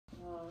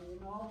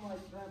all my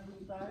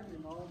traveling time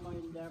and all my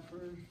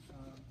endeavors,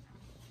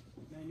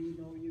 many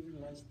know you in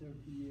the last 30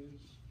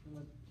 years,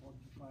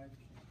 45.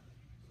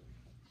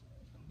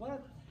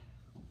 But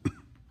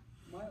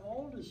my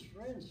oldest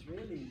friends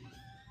really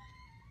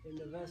in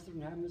the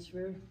Western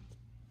Hemisphere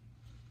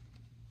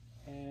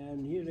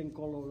and here in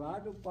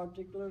Colorado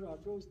particular are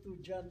those two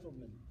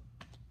gentlemen.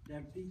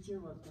 Their teacher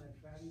was my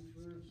very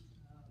first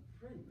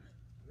friend,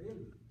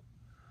 really.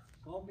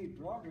 Called me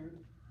brother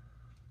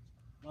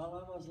while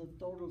I was a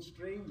total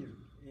stranger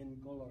in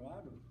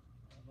Colorado.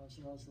 I was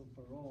Russell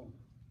Perone.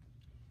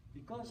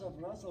 Because of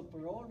Russell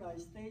Perone, I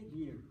stayed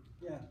here.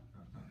 Yeah.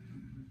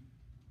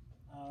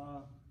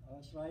 I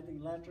was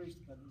writing letters,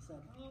 but he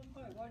said, "Oh,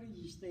 why did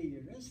you stay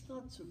here? It's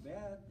not so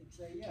bad." I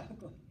say, "Yeah,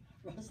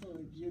 Russell,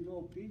 if you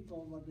know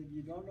people, but if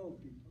you don't know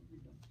people, you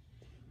don't."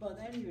 But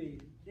anyway,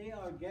 they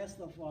are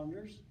guests of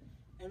honors,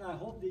 and I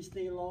hope they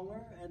stay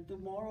longer. And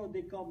tomorrow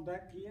they come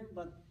back here,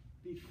 but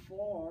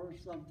before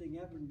something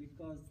happened,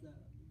 because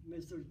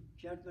Mr.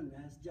 Chapman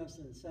has just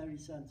a very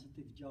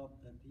sensitive job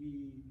that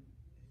he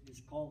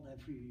is called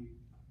every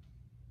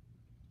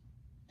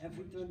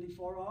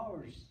 24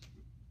 hours.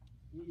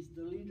 He's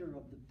the leader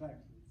of the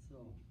pack. So,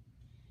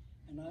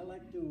 and I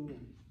like to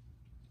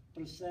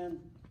present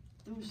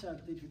two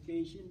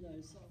certifications.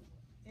 As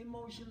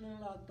emotional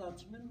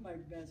attachment, my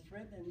best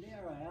friend, and they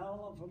are a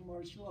hell of a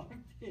martial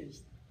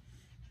artist.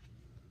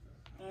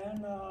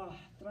 And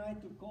try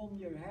to comb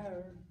your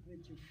hair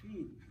with your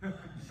feet.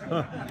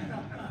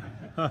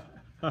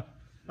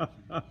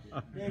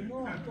 They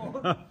know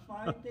about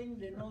fighting,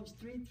 they know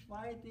street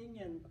fighting,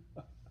 and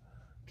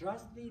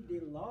trust me, they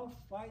love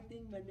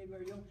fighting when they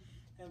were young.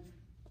 And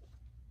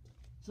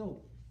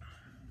so,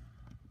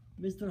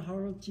 Mr.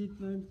 Harold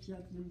Chapman,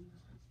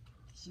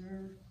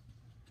 sir,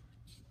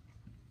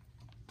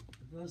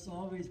 it was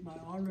always my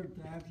honor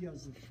to have you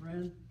as a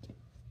friend.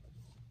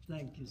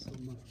 Thank you so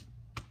much.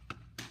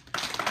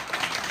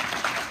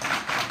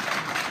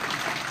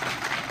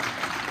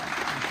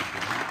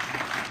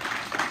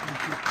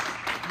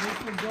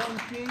 Mr. John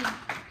King.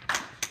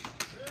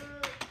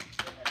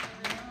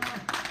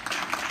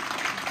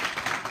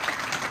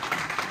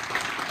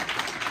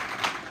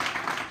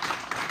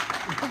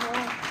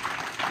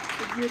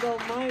 If you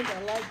don't mind,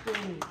 I'd like to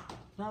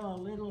tell a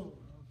little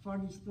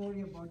funny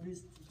story about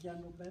this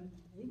gentleman.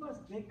 He was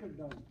bigger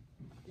though.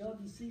 You ought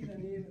to see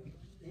when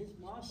his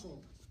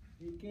muscle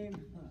became,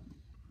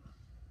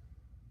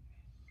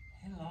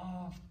 he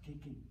loved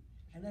kicking.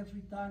 And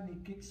every time he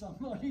kicked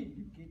somebody,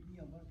 he kicked me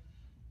about,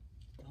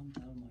 "Don't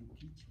tell my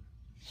teacher."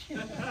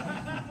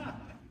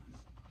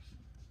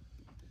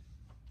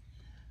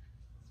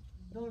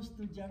 Those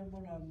two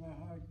gentlemen are my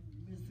heart.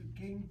 Mr.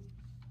 King,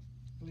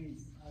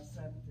 please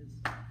accept this.